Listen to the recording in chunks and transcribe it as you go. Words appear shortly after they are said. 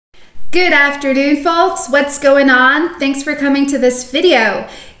Good afternoon, folks. What's going on? Thanks for coming to this video.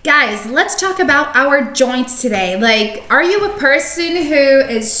 Guys, let's talk about our joints today. Like, are you a person who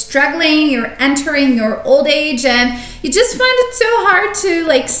is struggling, you're entering your old age and you just find it so hard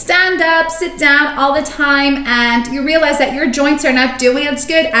to stand up, sit down all the time, and you realize that your joints are not doing as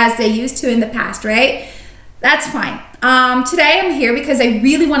good as they used to in the past, right? That's fine. Today I'm here because I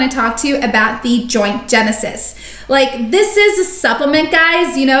really want to talk to you about the Joint Genesis. This is a supplement,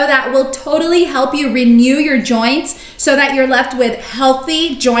 guys, that will totally help you renew your joints so that you're left with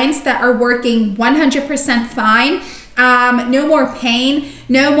healthy joints that are working 100% fine. No more pain,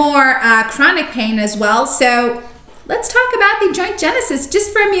 no more chronic pain as well. So let's talk about the Joint Genesis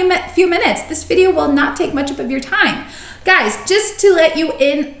just for a few minutes. This video will not take much of your time. Guys, just to let you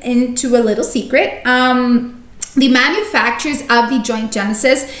into a little secret, the manufacturers of the Joint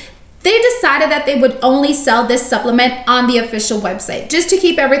Genesis, they decided that they would only sell this supplement on the official website just to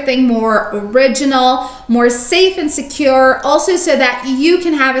keep everything more original, more safe and secure, also so that you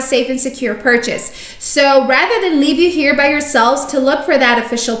can have a safe and secure purchase. So rather than leave you here by yourselves to look for that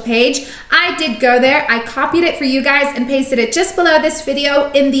official page, I did go there. I copied it for you guys and pasted it just below this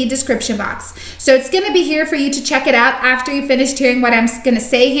video in the description box. So it's going to be here for you to check it out after you finished hearing what I'm going to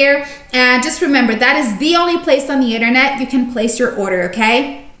say here. And just remember, that is the only place on the internet you can place your order,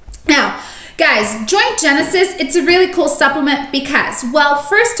 okay? Now, guys, Joint Genesis, it's a really cool supplement because, well,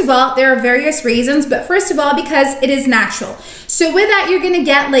 first of all, there are various reasons, but first of all, because it is natural. So with that, you're going to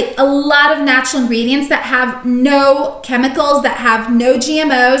get a lot of natural ingredients that have no chemicals, that have no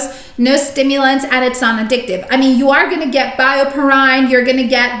GMOs, no stimulants, and it's non-addictive. I mean, you are going to get bioperine, you're going to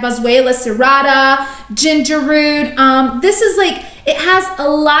get boswellia serrata, ginger root. This is it has a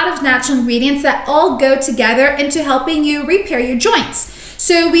lot of natural ingredients that all go together into helping you repair your joints.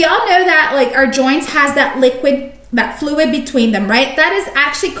 So we all know that our joints has that liquid, that fluid between them, right? That is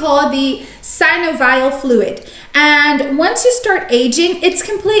actually called the synovial fluid. And once you start aging, it's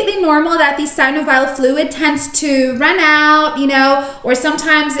completely normal that the synovial fluid tends to run out, or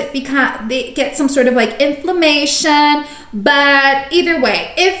sometimes they get some sort of inflammation. But either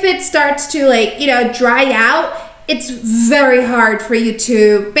way, if it starts to dry out, it's very hard for you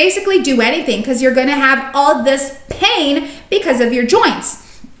to basically do anything because you're going to have all this pain because of your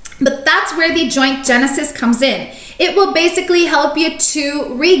joints. But that's where the Joint Genesis comes in. It will basically help you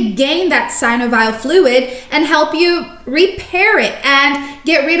to regain that synovial fluid and help you repair it and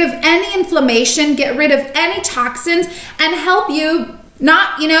get rid of any inflammation, get rid of any toxins, and help you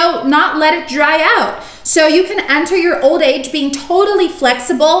not let it dry out. So you can enter your old age being totally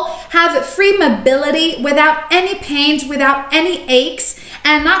flexible, have free mobility without any pains, without any aches,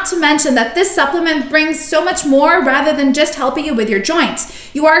 and not to mention that this supplement brings so much more rather than just helping you with your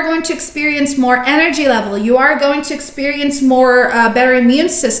joints. You are going to experience more energy level. You are going to experience more better immune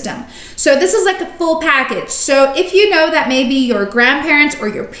system. So this is a full package. So if you know that maybe your grandparents or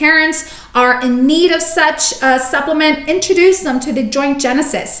your parents are in need of such a supplement, introduce them to the Joint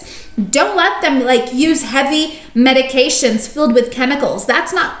Genesis. Don't let them use heavy medications filled with chemicals.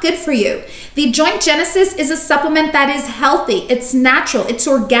 That's not good for you. The Joint Genesis is a supplement that is healthy, it's natural, it's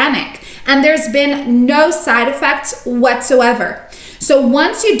organic, and there's been no side effects whatsoever. So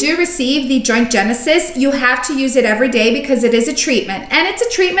once you do receive the Joint Genesis, you have to use it every day because it is a treatment. And it's a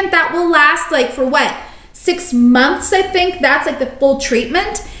treatment that will last for what? 6 months, I think. That's the full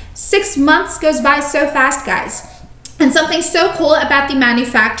treatment. 6 months goes by so fast, guys. And something so cool about the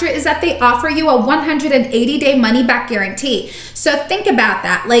manufacturer is that they offer you a 180-day money-back guarantee. So think about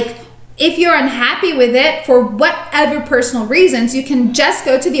that. If you're unhappy with it for whatever personal reasons, you can just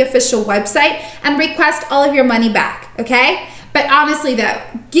go to the official website and request all of your money back, okay? But honestly though,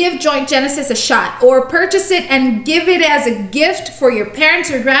 give Joint Genesis a shot or purchase it and give it as a gift for your parents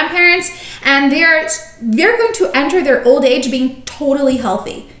or grandparents, and they're going to enter their old age being totally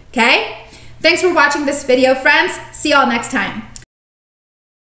healthy, okay? Thanks for watching this video, friends. See y'all next time.